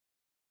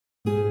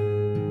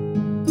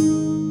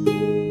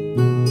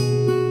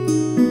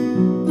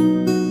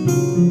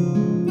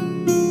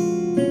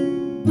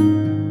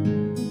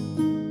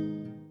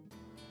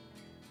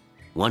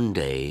One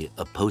day,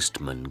 a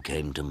postman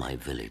came to my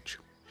village.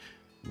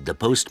 The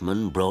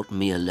postman brought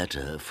me a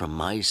letter from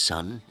my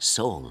son,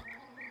 Saul.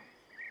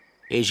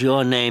 "Is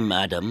your name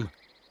Adam?"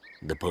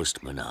 the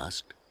postman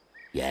asked.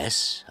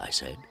 "Yes," I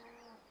said.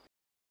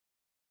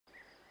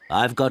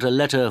 "I've got a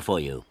letter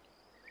for you."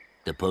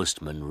 The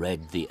postman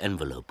read the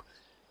envelope.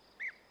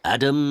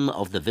 "Adam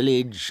of the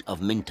village of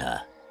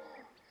Minta."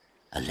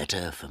 "A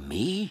letter for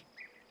me?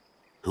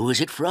 Who is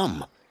it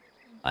from?"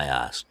 I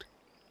asked.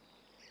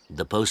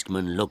 The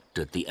postman looked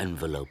at the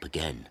envelope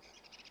again.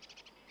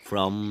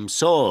 "From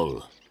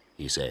Saul,"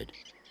 he said.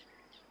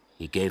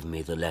 He gave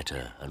me the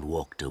letter and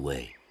walked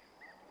away.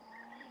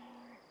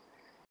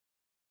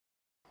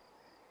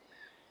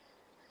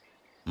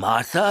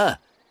 "Martha!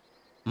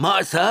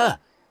 Martha!"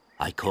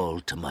 I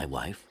called to my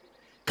wife.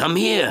 "Come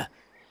here!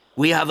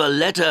 We have a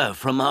letter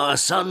from our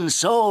son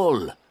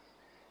Saul."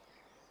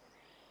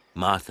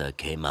 Martha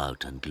came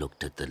out and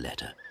looked at the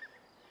letter.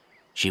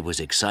 She was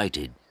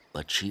excited,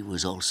 but she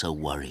was also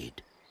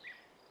worried.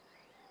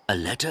 "A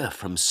letter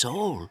from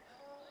Saul?"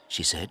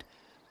 she said.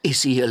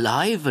 "Is he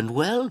alive and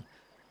well?"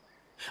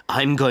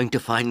 "I'm going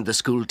to find the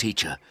school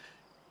teacher.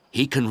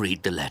 He can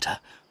read the letter."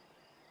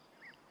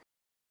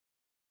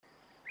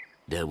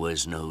 There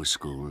was no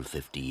school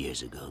 50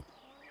 years ago,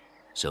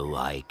 so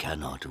I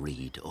cannot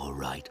read or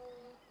write.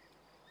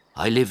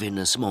 I live in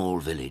a small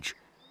village.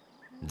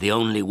 The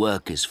only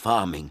work is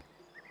farming.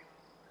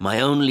 My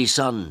only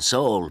son,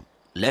 Saul,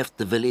 left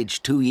the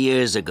village 2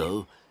 years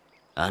ago,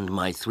 and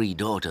my 3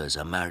 daughters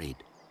are married.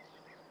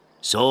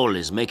 Saul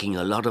is making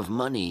a lot of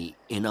money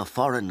in a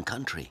foreign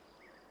country.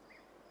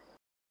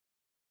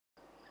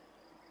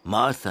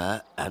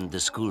 Martha and the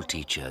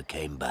schoolteacher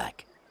came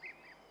back.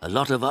 A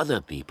lot of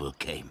other people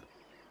came.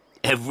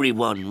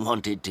 Everyone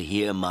wanted to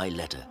hear my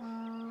letter.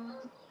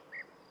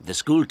 The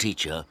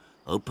schoolteacher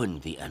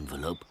opened the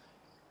envelope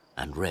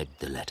and read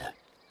the letter.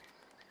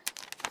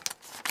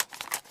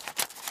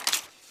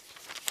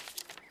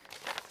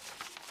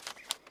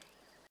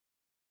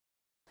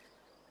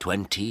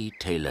 "20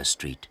 Taylor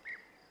Street,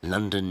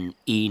 London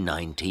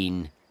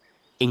E19,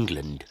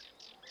 England,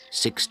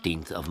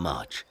 16th of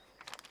March.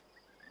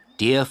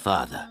 Dear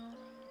Father,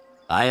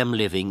 I am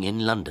living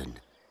in London.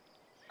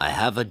 I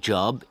have a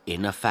job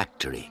in a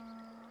factory.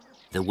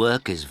 The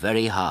work is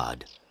very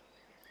hard.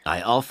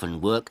 I often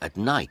work at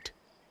night,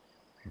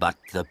 but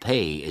the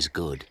pay is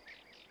good.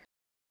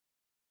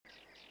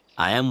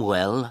 I am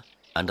well,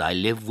 and I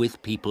live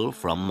with people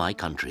from my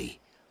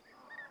country.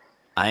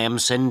 I am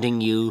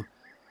sending you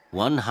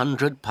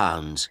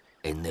 £100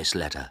 in this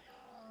letter.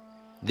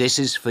 This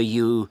is for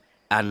you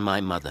and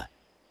my mother.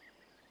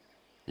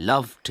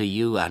 Love to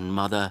you and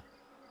mother,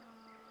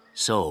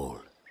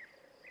 Saul."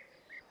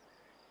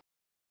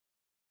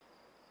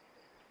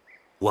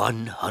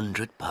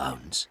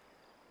 £100,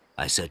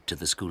 I said to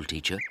the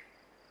schoolteacher.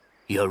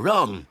 "You're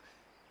wrong.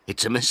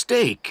 It's a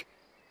mistake."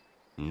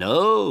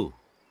 "No,"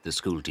 the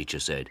schoolteacher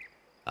said.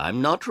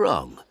 "I'm not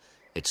wrong.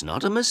 It's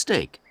not a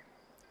mistake.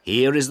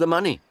 Here is the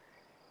money."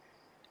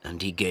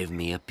 And he gave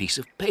me a piece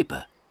of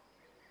paper.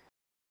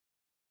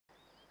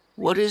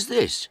 "What is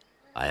this?"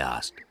 I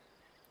asked.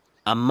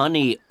 "A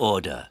money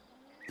order,"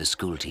 the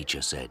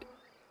schoolteacher said.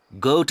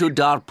 "Go to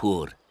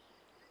Darpur.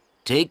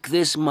 Take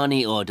this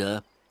money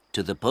order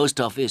to the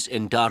post office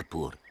in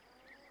Darpur.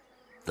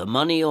 The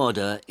money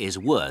order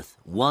is worth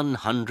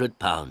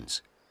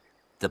 £100.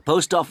 The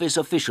post office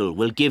official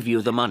will give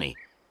you the money."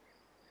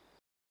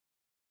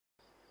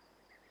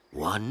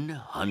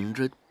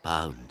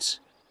 £100,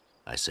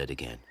 I said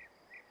again.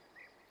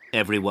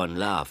 Everyone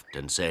laughed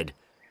and said,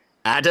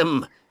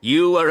 "Adam,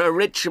 you are a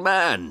rich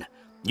man.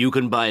 You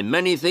can buy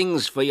many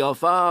things for your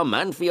farm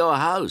and for your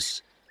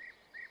house.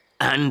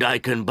 And I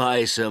can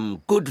buy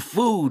some good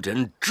food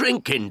and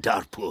drink in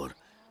Darpur.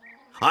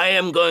 I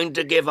am going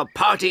to give a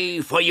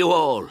party for you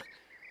all,"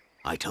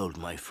 I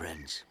told my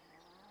friends.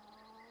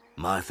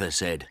 Martha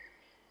said,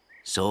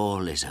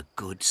 "Saul is a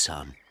good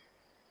son."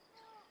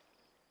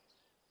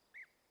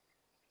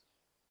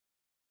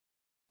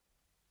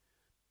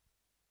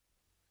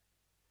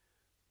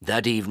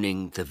 That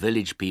evening, the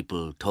village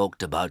people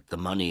talked about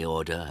the money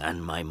order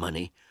and my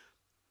money.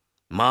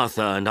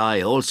 Martha and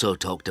I also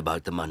talked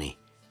about the money.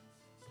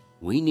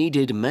 We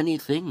needed many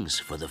things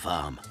for the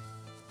farm.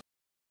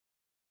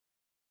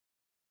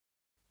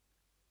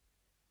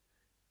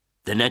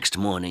 The next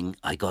morning,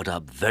 I got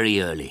up very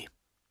early.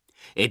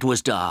 It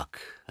was dark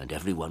and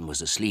everyone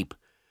was asleep,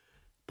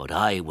 but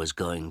I was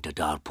going to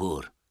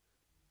Darpur.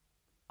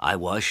 I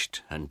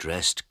washed and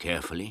dressed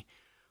carefully.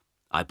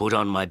 I put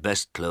on my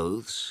best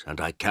clothes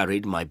and I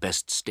carried my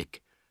best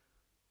stick.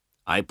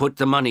 I put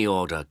the money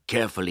order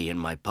carefully in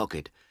my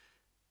pocket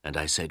and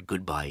I said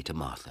goodbye to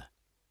Martha.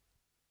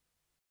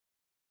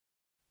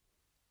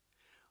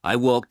 I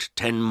walked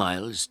 10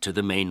 miles to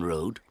the main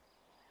road.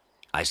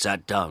 I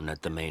sat down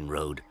at the main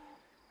road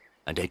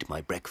and ate my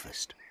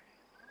breakfast.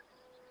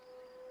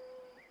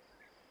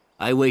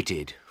 I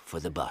waited for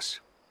the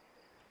bus.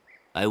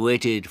 I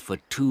waited for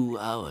 2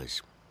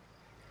 hours.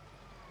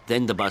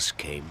 Then the bus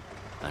came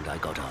and I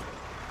got on.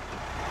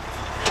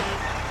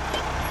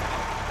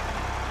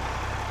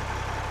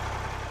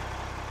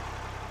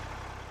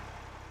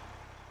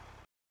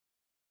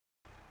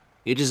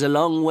 It is a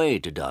long way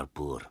to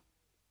Darpur.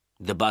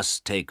 The bus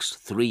takes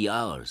 3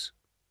 hours.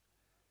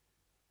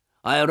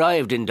 I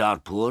arrived in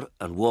Darpur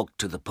and walked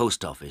to the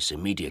post office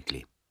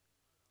immediately.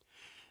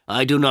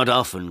 I do not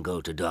often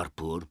go to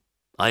Darpur.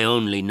 I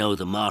only know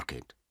the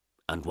market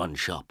and one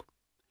shop.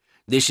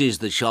 This is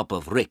the shop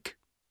of Rick.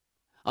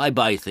 I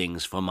buy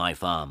things for my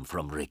farm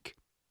from Rick.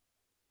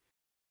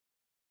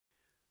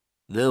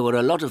 There were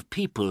a lot of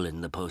people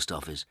in the post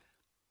office.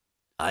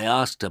 I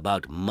asked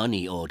about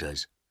money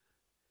orders.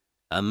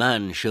 A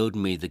man showed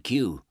me the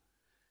queue.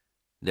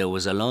 There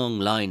was a long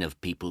line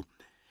of people,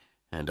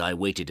 and I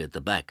waited at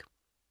the back.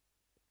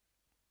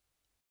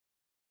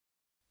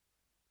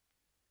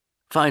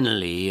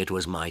 Finally, it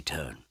was my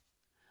turn.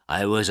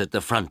 I was at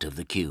the front of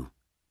the queue.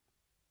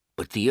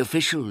 But the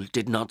official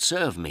did not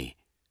serve me.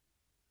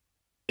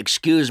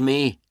 "Excuse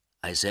me,"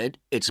 I said.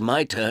 "It's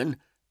my turn.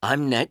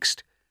 I'm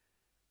next."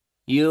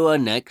 "You are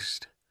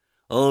next.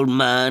 Old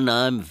man,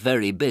 I'm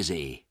very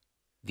busy,"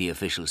 the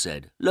official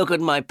said. "Look at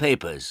my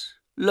papers.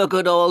 Look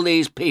at all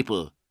these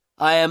people.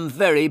 I am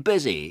very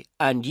busy,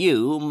 and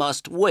you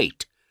must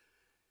wait."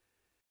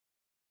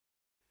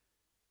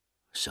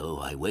 So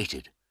I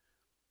waited.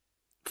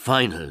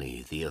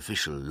 Finally, the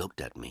official looked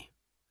at me.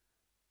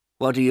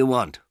 "What do you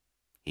want?"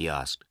 he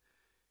asked.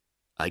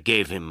 I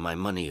gave him my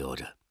money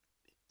order.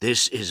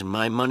 "This is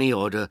my money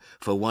order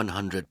for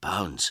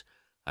 £100,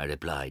 I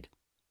replied.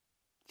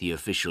 The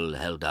official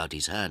held out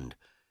his hand.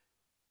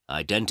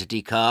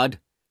 "Identity card?"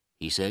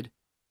 he said.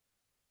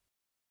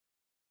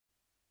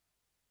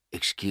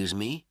 "Excuse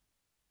me?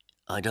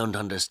 I don't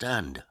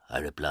understand," I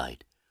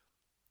replied.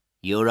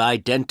 "Your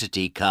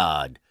identity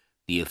card,"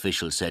 the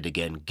official said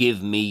again.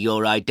 "Give me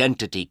your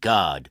identity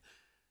card."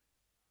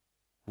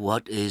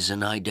 "What is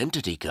an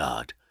identity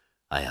card?"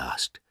 I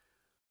asked.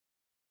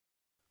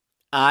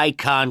 "I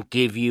can't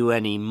give you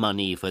any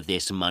money for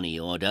this money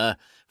order.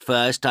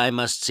 First, I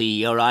must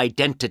see your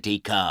identity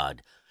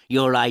card.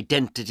 Your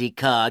identity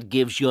card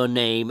gives your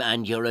name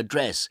and your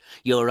address.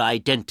 Your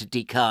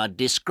identity card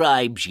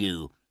describes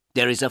you.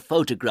 There is a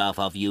photograph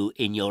of you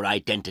in your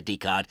identity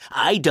card.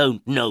 I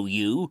don't know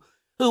you.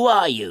 Who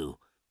are you?"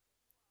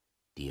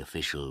 The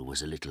official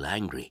was a little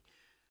angry.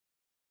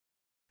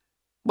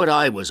 But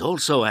I was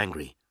also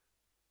angry.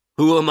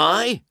 "Who am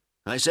I?"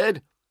 I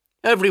said.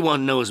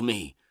 "Everyone knows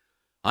me.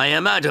 I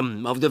am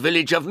Adam of the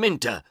village of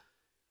Minter.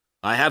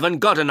 I haven't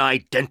got an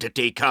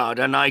identity card,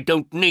 and I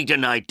don't need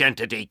an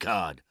identity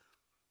card."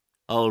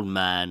 "Old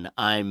man,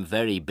 I'm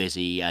very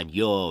busy and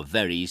you're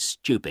very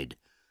stupid,"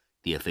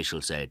 the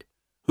official said.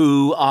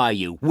 "Who are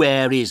you?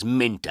 Where is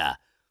Minter?"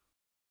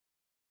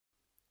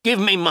 "Give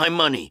me my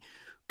money.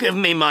 Give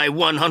me my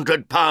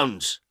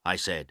 £100, I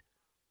said.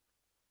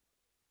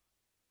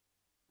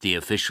 The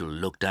official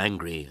looked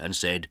angry and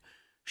said,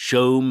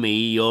 "Show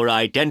me your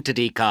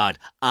identity card.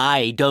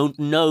 I don't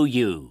know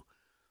you."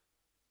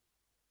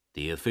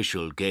 The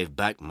official gave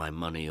back my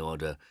money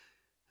order,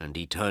 and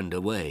he turned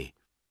away.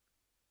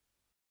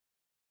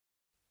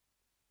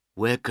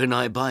 "Where can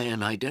I buy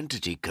an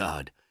identity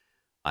card?"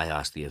 I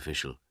asked the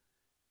official.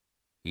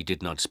 He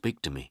did not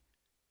speak to me.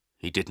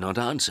 He did not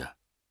answer.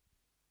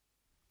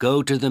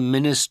 "Go to the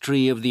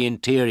Ministry of the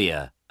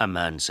Interior," a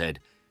man said.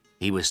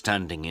 He was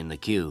standing in the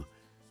queue,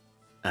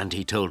 and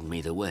he told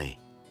me the way.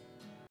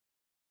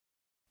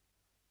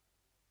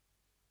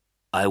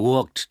 I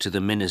walked to the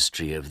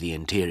Ministry of the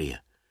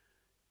Interior.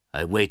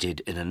 I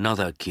waited in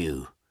another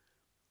queue.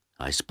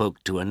 I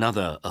spoke to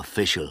another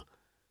official.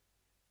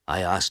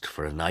 I asked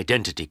for an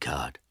identity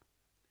card.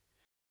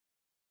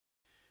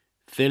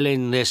 "Fill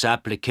in this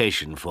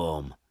application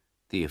form,"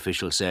 the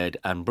official said,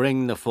 "and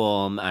bring the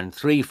form and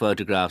 3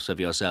 photographs of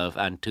yourself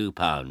and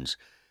 £2.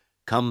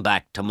 Come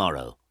back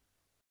tomorrow."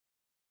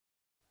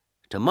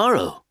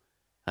 "Tomorrow?"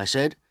 I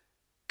said.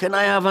 "Can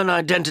I have an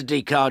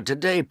identity card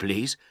today,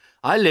 please?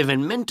 I live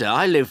in Minter.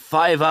 I live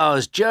 5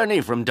 hours'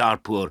 journey from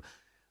Darpur.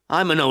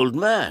 I'm an old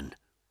man."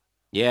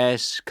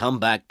 "Yes, come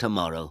back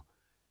tomorrow."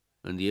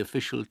 And the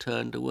official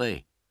turned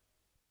away.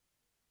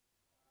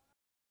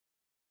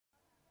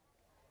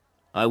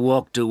 I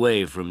walked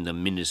away from the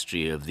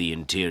Ministry of the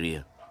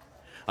Interior.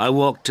 I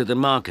walked to the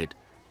market.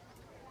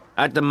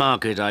 At the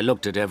market, I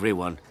looked at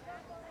everyone.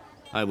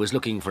 I was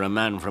looking for a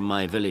man from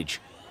my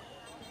village,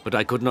 but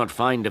I could not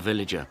find a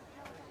villager.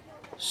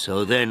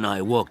 So then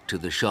I walked to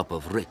the shop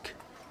of Rick.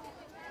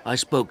 I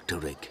spoke to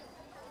Rick.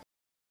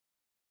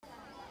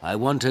 "I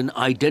want an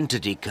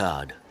identity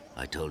card,"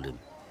 I told him,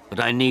 "but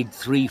I need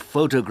 3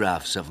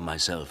 photographs of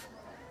myself."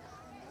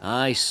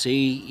 "I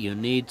see you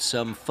need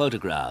some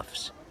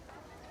photographs."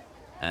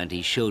 And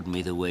he showed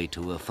me the way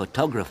to a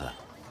photographer.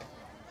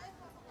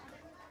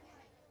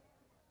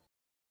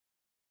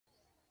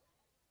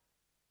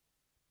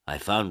 I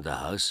found the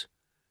house.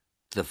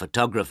 The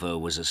photographer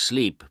was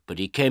asleep, but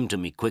he came to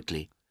me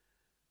quickly.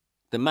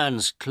 The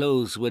man's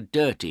clothes were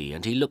dirty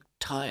and he looked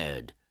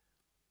tired.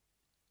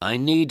 "I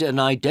need an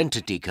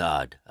identity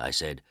card," I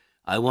said.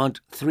 "I want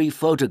 3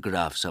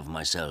 photographs of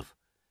myself."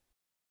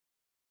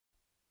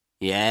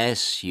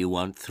 "Yes, you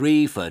want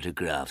 3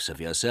 photographs of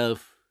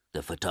yourself,"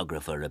 the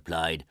photographer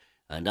replied,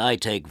 and I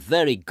take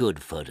very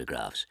good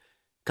photographs.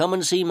 Come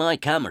and see my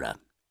camera."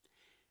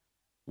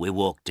 We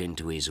walked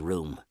into his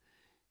room.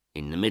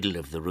 In the middle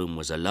of the room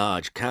was a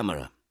large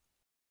camera.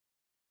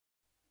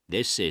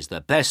 "This is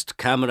the best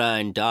camera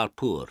in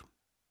Darpur.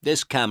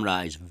 This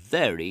camera is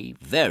very,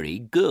 very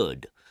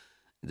good,"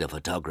 the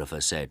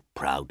photographer said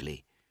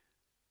proudly.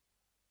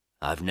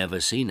 "I've never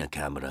seen a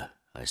camera,"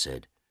 I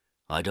said.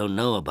 "I don't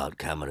know about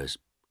cameras.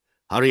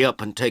 Hurry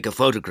up and take a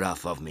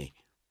photograph of me."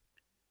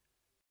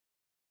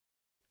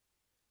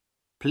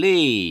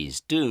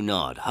 "Please do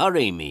not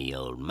hurry me,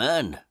 old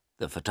man,"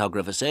 the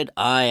photographer said.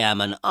 "I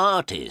am an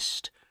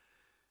artist."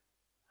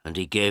 And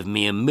he gave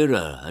me a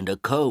mirror and a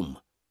comb.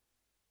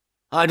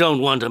 "I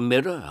don't want a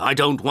mirror. I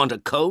don't want a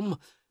comb.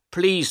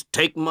 Please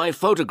take my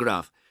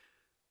photograph.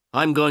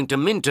 I'm going to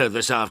Minter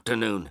this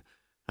afternoon,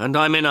 and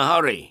I'm in a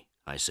hurry,"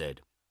 I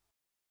said.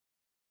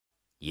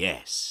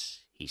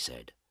 "Yes," he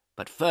said,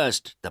 "but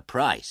first the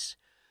price.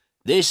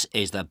 This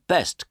is the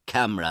best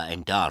camera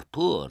in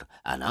Darpur,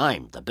 and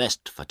I'm the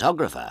best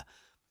photographer.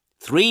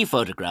 3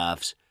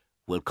 photographs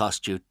will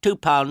cost you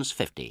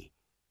 £2.50.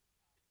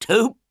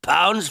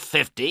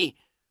 £2.50?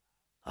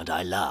 And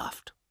I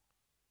laughed.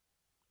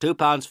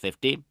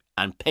 £2.50,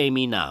 and pay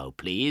me now,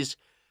 please,"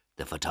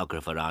 the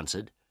photographer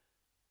answered.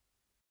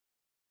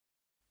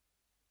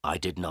 I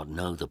did not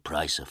know the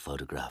price of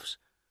photographs.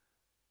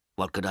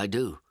 What could I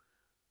do?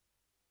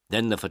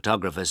 Then the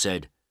photographer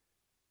said,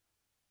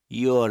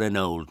 "You're an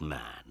old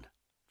man.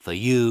 For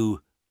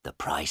you, the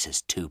price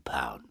is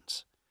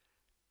 £2.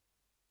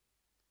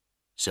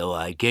 So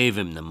I gave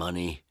him the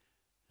money,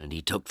 and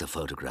he took the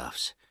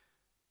photographs.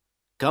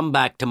 "Come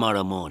back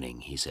tomorrow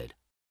morning," he said.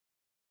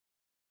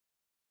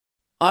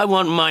 "I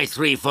want my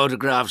 3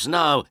 photographs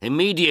now,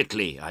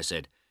 immediately," I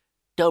said.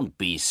 "Don't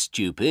be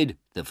stupid,"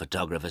 the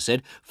photographer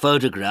said.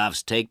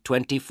 "Photographs take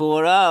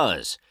 24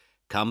 hours.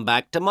 Come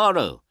back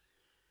tomorrow."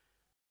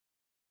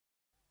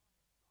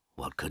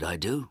 What could I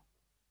do?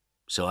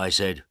 So I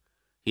said,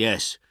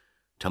 "Yes,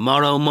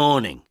 tomorrow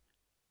morning."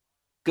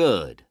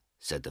 "Good,"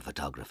 said the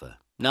photographer.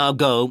 "Now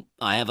go.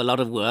 I have a lot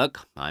of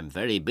work. I'm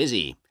very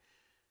busy."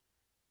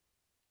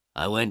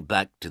 I went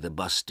back to the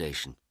bus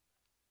station.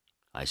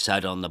 I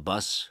sat on the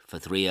bus for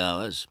 3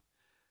 hours.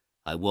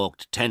 I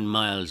walked 10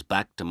 miles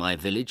back to my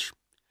village.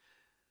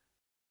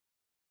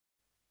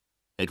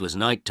 It was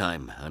night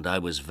time, and I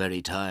was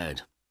very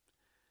tired.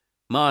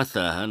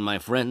 Martha and my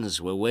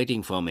friends were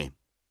waiting for me.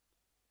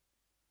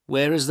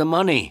 "Where is the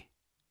money?"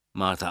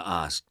 Martha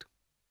asked.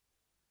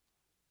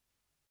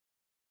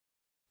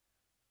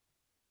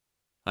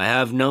 "I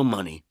have no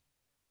money.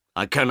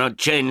 I cannot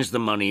change the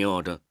money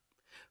order.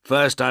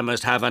 First I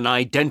must have an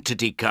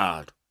identity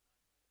card."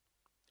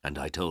 And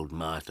I told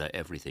Martha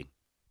everything.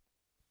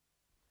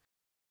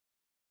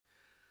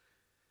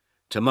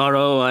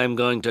 "Tomorrow I am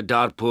going to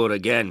Darpur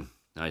again,"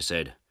 I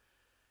said.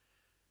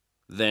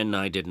 Then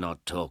I did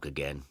not talk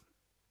again.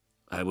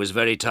 I was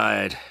very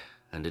tired,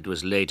 and it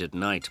was late at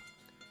night.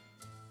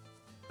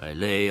 I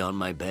lay on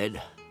my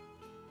bed,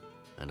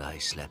 and I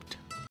slept.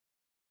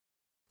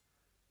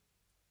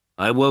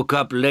 I woke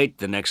up late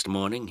the next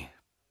morning.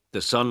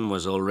 The sun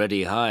was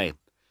already high.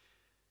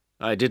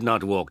 I did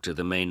not walk to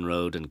the main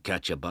road and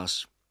catch a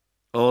bus.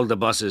 All the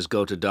buses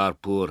go to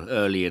Darpur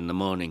early in the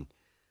morning.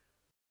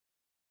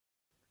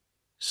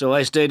 So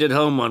I stayed at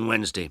home on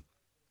Wednesday.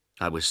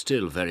 I was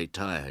still very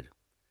tired.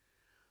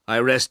 I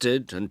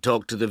rested and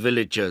talked to the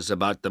villagers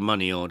about the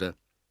money order.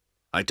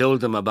 I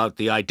told them about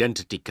the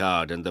identity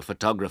card and the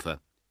photographer.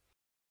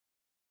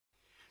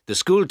 The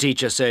school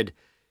teacher said,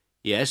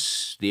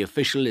 "Yes, the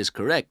official is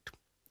correct.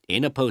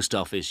 In a post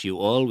office, you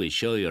always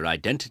show your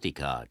identity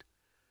card."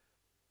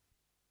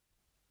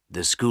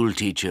 The school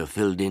teacher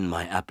filled in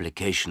my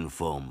application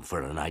form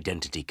for an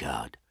identity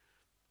card.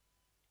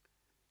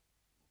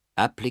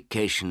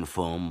 Application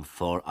form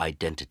for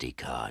identity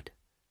card.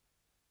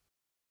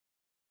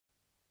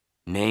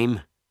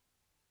 Name,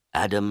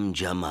 Adam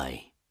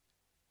Jamai.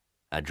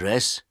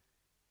 Address,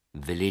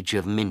 village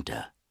of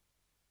Minter.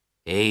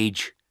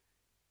 Age,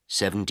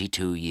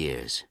 72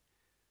 years.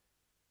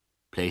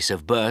 Place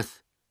of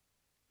birth,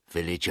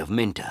 village of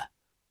Minter.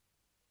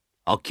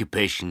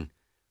 Occupation,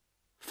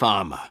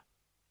 farmer.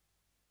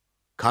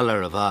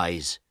 Color of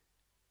eyes,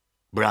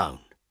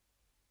 brown.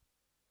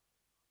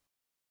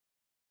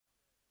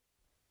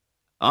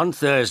 On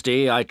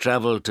Thursday, I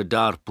travelled to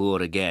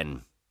Darpur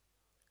again.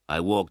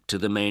 I walked to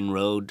the main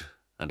road,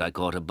 and I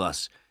caught a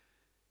bus.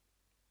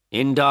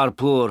 In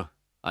Darpur,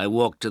 I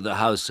walked to the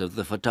house of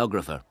the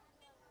photographer.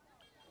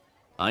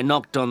 I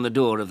knocked on the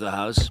door of the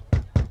house.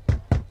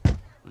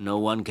 No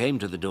one came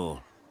to the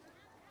door.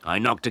 I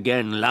knocked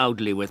again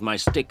loudly with my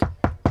stick.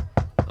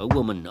 A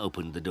woman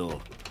opened the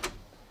door.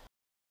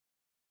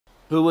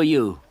 "Who are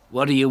you?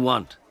 What do you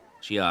want?"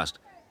 she asked.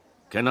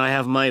 "Can I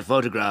have my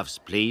photographs,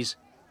 please?"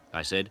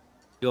 I said.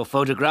 "Your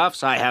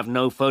photographs? I have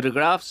no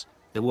photographs,"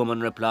 the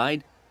woman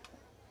replied.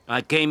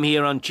 "I came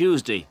here on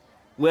Tuesday.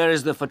 Where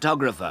is the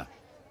photographer?"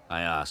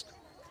 I asked.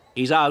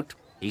 "He's out.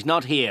 He's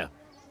not here."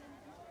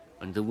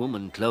 And the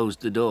woman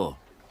closed the door.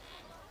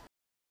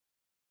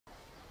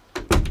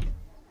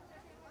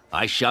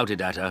 I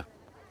shouted at her.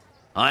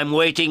 "I'm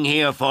waiting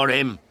here for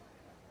him."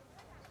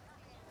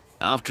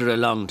 After a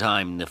long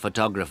time, the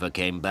photographer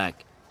came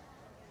back.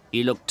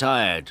 He looked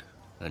tired,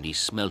 and he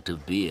smelt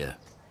of beer.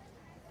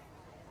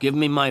 "Give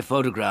me my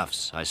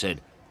photographs," I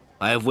said.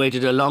 "I have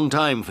waited a long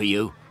time for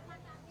you."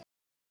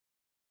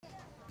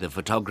 The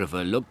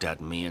photographer looked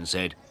at me and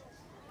said,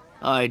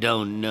 "I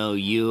don't know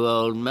you,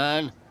 old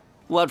man.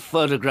 What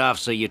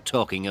photographs are you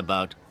talking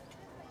about?"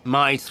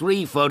 "My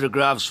 3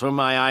 photographs for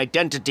my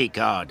identity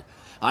card.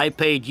 I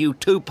paid you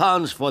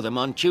 £2 for them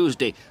on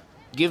Tuesday.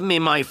 Give me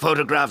my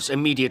photographs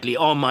immediately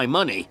or my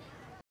money."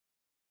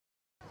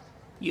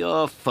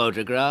 "Your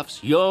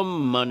photographs? Your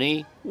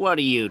money? What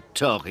are you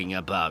talking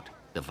about?"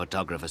 the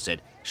photographer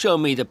said. "Show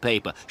me the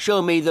paper.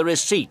 Show me the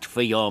receipt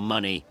for your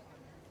money."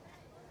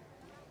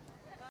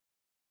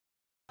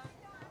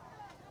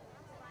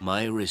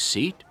 "My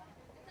receipt?"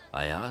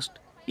 I asked.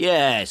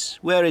 "Yes,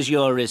 where is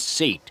your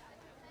receipt?"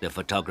 the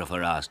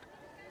photographer asked.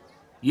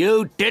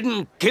 "You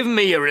didn't give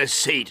me a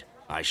receipt,"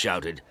 I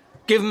shouted.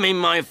 "Give me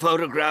my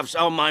photographs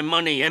or my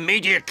money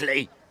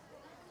immediately."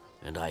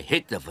 And I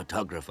hit the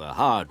photographer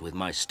hard with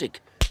my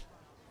stick.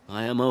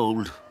 I am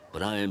old,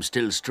 but I am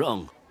still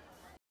strong.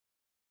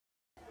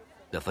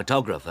 The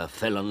photographer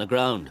fell on the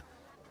ground.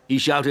 He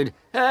shouted,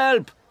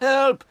 "Help!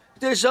 Help!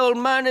 This old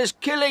man is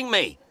killing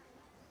me!"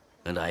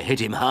 And I hit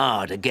him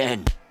hard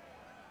again.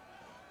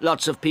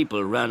 Lots of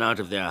people ran out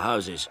of their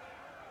houses.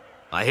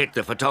 I hit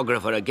the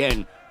photographer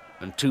again,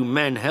 and 2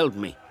 men held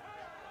me.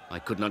 I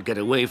could not get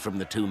away from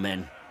the 2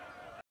 men.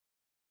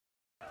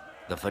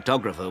 The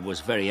photographer was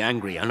very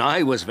angry, and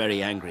I was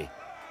very angry.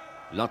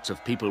 Lots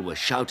of people were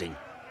shouting.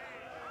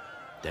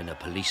 Then a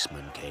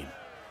policeman came.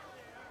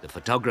 The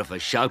photographer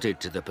shouted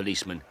to the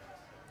policeman,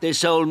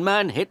 "This old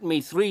man hit me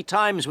 3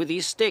 times with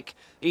his stick.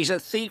 He's a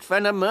thief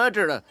and a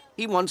murderer.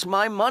 He wants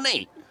my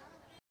money."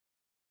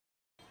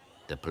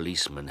 The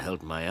policeman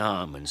held my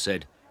arm and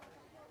said,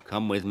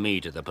 "Come with me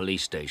to the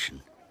police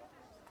station."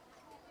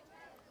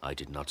 I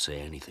did not say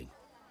anything.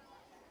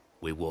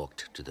 We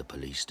walked to the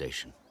police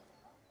station.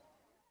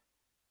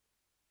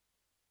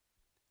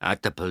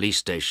 At the police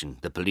station,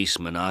 the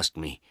policeman asked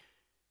me,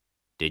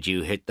 "Did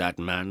you hit that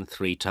man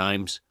 3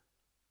 times?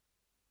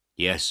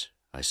 "Yes,"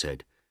 I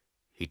said.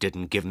 "He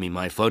didn't give me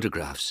my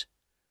photographs."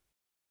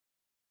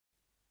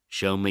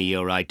 "Show me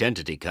your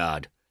identity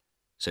card,"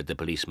 said the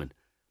policeman.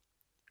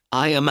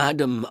 "I am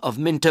Adam of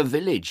Minter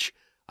Village,"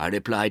 I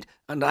replied,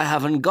 "and I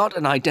haven't got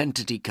an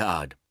identity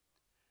card."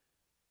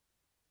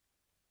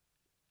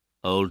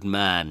 "Old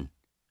man,"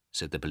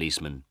 said the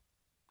policeman,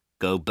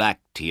 "go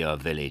back to your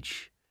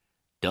village.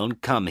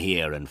 Don't come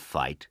here and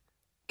fight.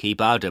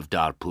 Keep out of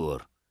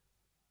Darpur."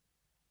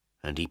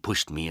 And he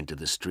pushed me into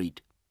the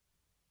street.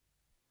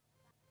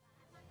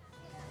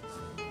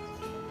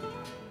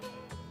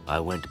 I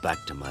went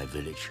back to my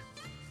village.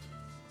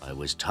 I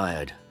was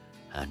tired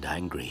and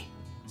angry.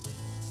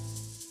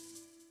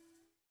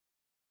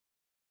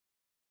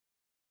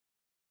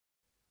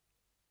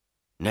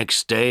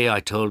 Next day I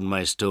told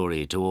my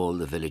story to all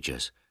the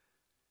villagers.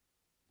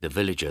 The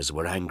villagers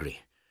were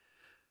angry.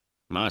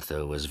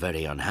 Martha was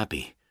very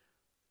unhappy.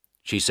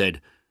 She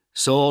said,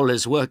 "Saul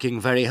is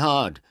working very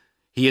hard.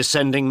 He is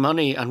sending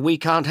money and we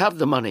can't have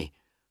the money.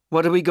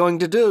 What are we going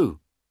to do?"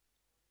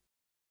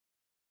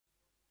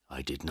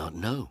 I did not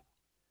know.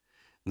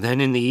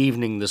 Then in the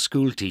evening the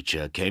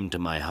schoolteacher came to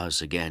my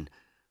house again.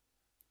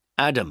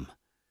 "Adam,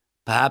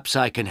 perhaps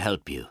I can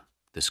help you,"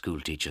 the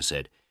schoolteacher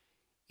said.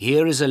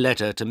 "Here is a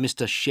letter to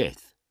Mr.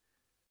 Sheth."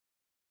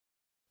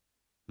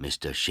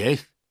 "Mr.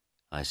 Sheth?"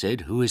 I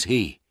said. "Who is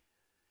he?"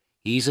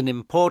 "He's an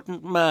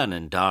important man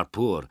in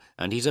Darpur,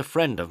 and he's a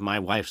friend of my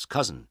wife's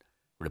cousin,"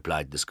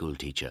 replied the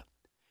schoolteacher.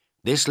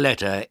 "This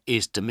letter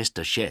is to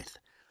Mr. Sheth.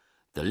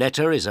 The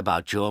letter is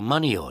about your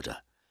money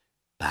order.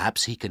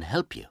 Perhaps he can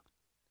help you."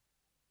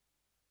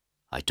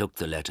 I took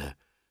the letter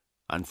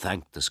and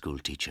thanked the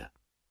schoolteacher.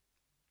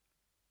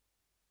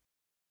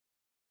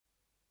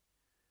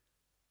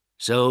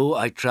 So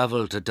I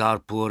travelled to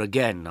Darpur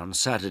again on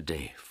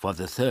Saturday for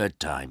the 3rd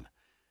time.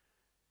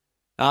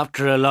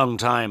 After a long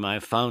time I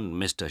found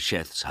Mr.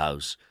 Sheth's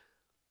house.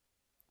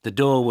 The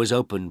door was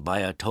opened by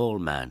a tall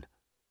man.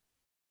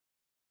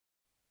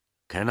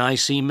 "Can I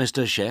see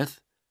Mr. Sheth?"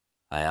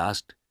 I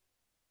asked.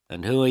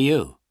 "And who are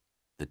you?"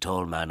 the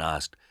tall man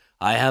asked.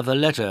 "I have a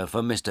letter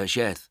for Mr.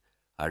 Sheth,"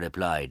 I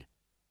replied.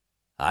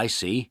 "I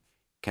see.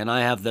 Can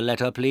I have the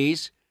letter,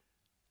 please?"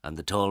 And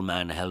the tall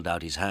man held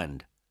out his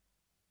hand.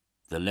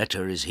 "The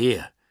letter is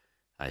here,"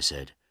 I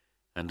said,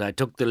 and I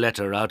took the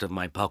letter out of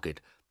my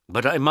pocket.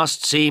 "But I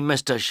must see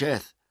Mr.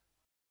 Sheth."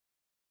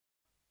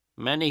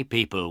 "Many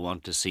people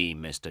want to see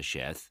Mr.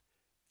 Sheth,"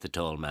 the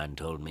tall man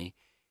told me.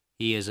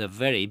 "He is a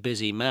very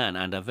busy man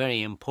and a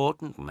very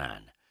important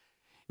man.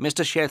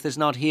 Mr. Sheth is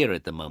not here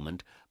at the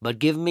moment, but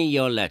give me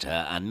your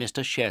letter and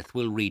Mr. Sheth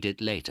will read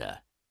it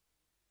later."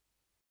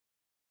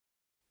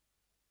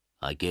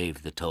 I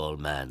gave the tall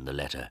man the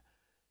letter.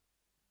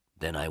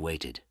 Then I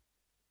waited.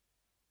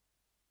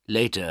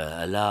 Later,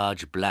 a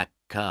large black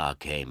car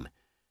came,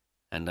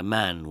 and a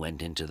man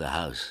went into the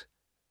house.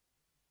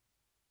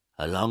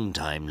 A long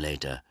time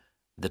later,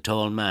 the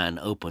tall man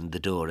opened the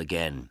door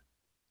again.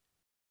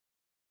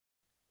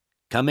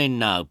 "Come in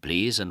now,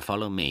 please, and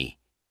follow me,"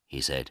 he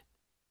said.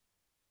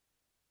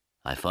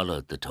 I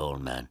followed the tall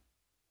man.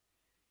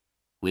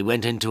 We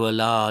went into a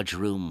large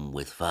room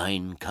with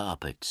fine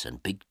carpets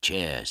and big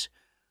chairs.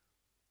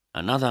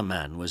 Another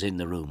man was in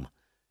the room.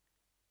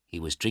 He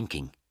was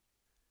drinking.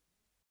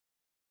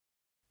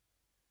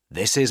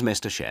 "This is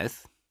Mr.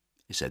 Sheth,"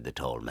 said the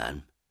tall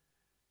man.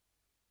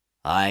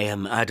 "I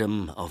am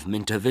Adam of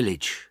Minter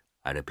Village,"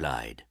 I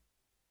replied.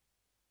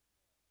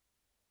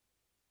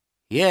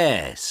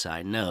 "Yes,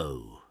 I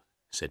know,"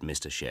 said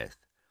Mr. Sheth.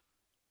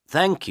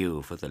 "Thank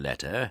you for the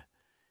letter.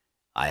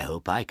 I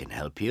hope I can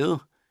help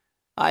you.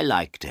 I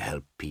like to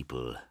help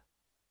people.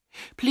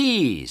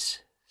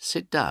 Please,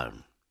 sit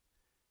down."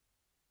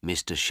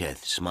 Mr.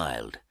 Sheth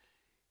smiled.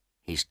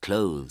 His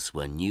clothes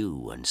were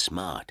new and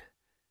smart.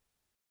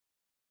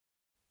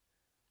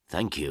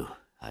 "Thank you,"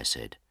 I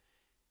said.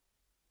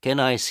 "Can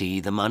I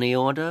see the money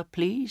order,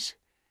 please?"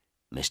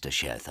 Mr.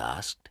 Sheth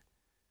asked.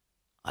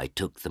 I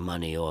took the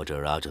money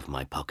order out of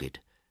my pocket.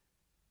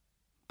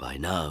 By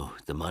now,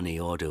 the money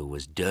order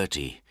was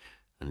dirty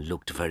and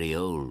looked very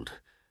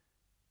old.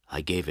 I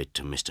gave it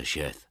to Mr.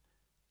 Sheth.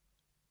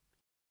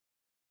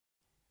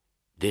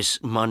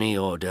 "This money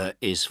order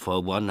is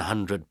for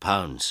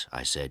 £100,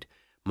 I said.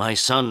 "My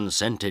son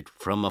sent it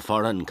from a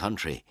foreign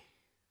country."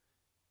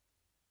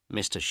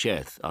 Mr.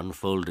 Sheth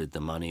unfolded the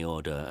money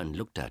order and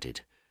looked at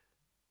it.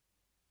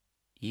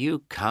 "You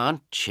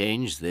can't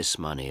change this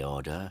money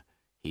order,"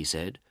 he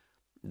said.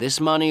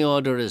 "This money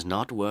order is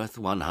not worth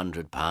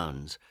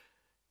 £100.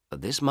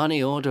 This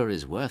money order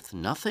is worth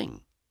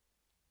nothing."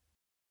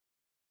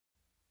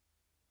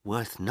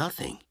 "Worth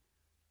nothing?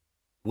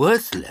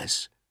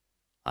 Worthless?"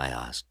 I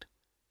asked.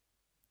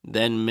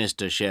 Then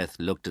Mr. Sheth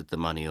looked at the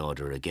money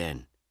order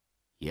again.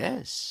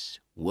 "Yes,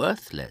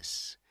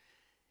 worthless.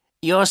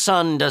 Your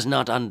son does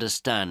not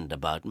understand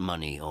about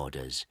money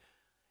orders.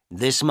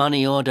 This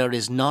money order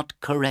is not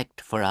correct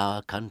for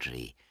our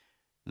country,"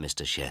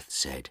 Mr. Sheth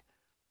said.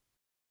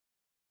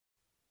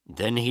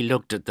 Then he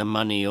looked at the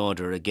money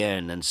order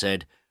again and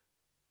said,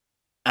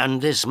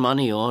 "And this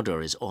money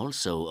order is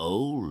also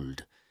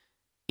old.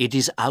 It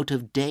is out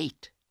of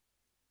date."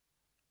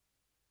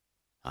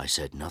 I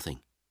said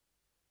nothing.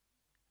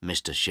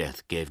 Mr.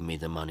 Sheth gave me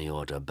the money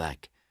order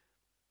back.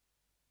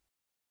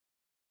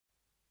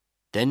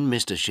 Then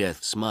Mr.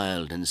 Sheth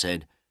smiled and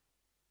said,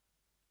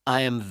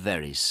 "I am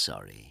very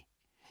sorry.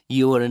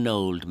 You are an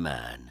old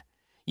man.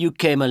 You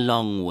came a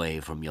long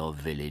way from your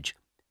village.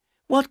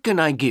 What can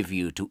I give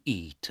you to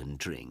eat and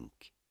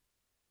drink?"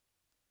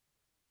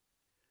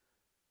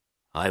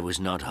 I was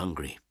not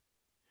hungry,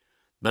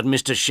 but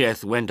Mr.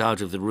 Sheth went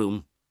out of the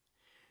room.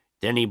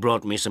 Then he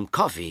brought me some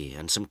coffee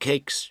and some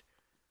cakes.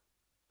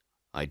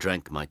 I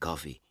drank my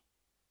coffee.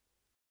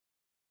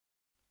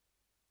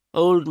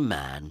 "Old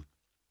man,"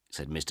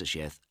 said Mr.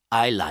 Sheth,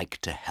 "I like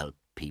to help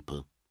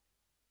people.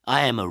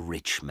 I am a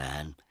rich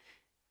man.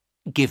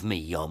 Give me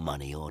your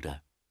money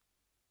order."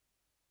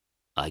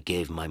 I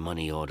gave my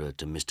money order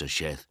to Mr.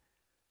 Sheth.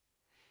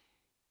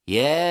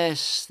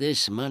 "Yes,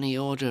 this money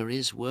order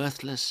is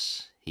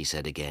worthless," he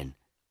said again,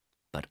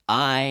 "but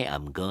I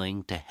am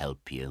going to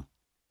help you.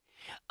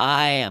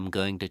 I am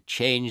going to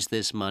change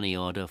this money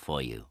order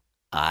for you.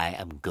 I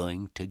am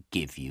going to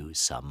give you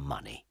some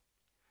money."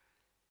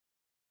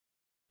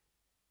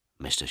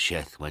 Mr.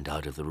 Sheth went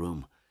out of the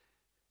room.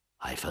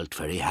 I felt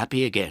very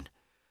happy again.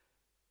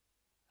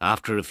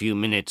 After a few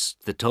minutes,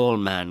 the tall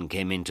man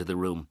came into the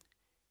room.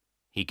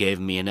 He gave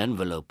me an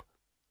envelope.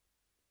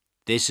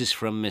 "This is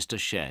from Mr.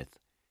 Sheth.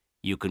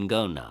 You can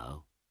go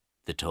now,"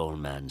 the tall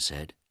man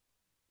said.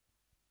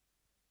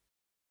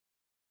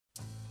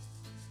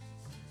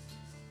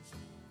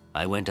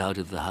 I went out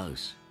of the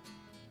house.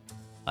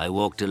 I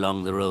walked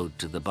along the road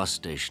to the bus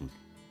station.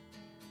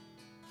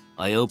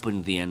 I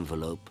opened the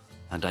envelope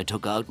and I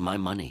took out my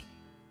money.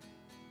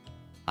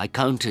 I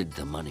counted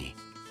the money.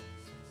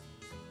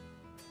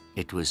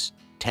 It was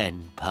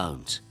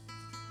 £10.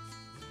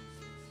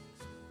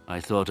 I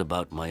thought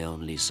about my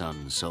only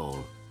son,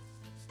 Saul.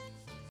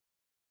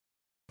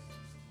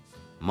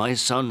 My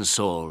son,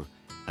 Saul,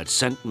 had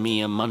sent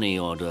me a money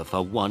order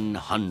for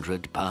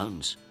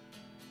 £100.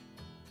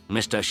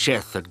 Mr.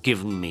 Sheth had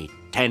given me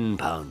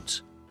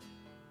 £10.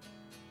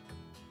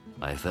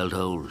 I felt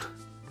old,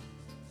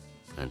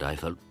 and I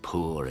felt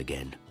poor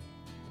again.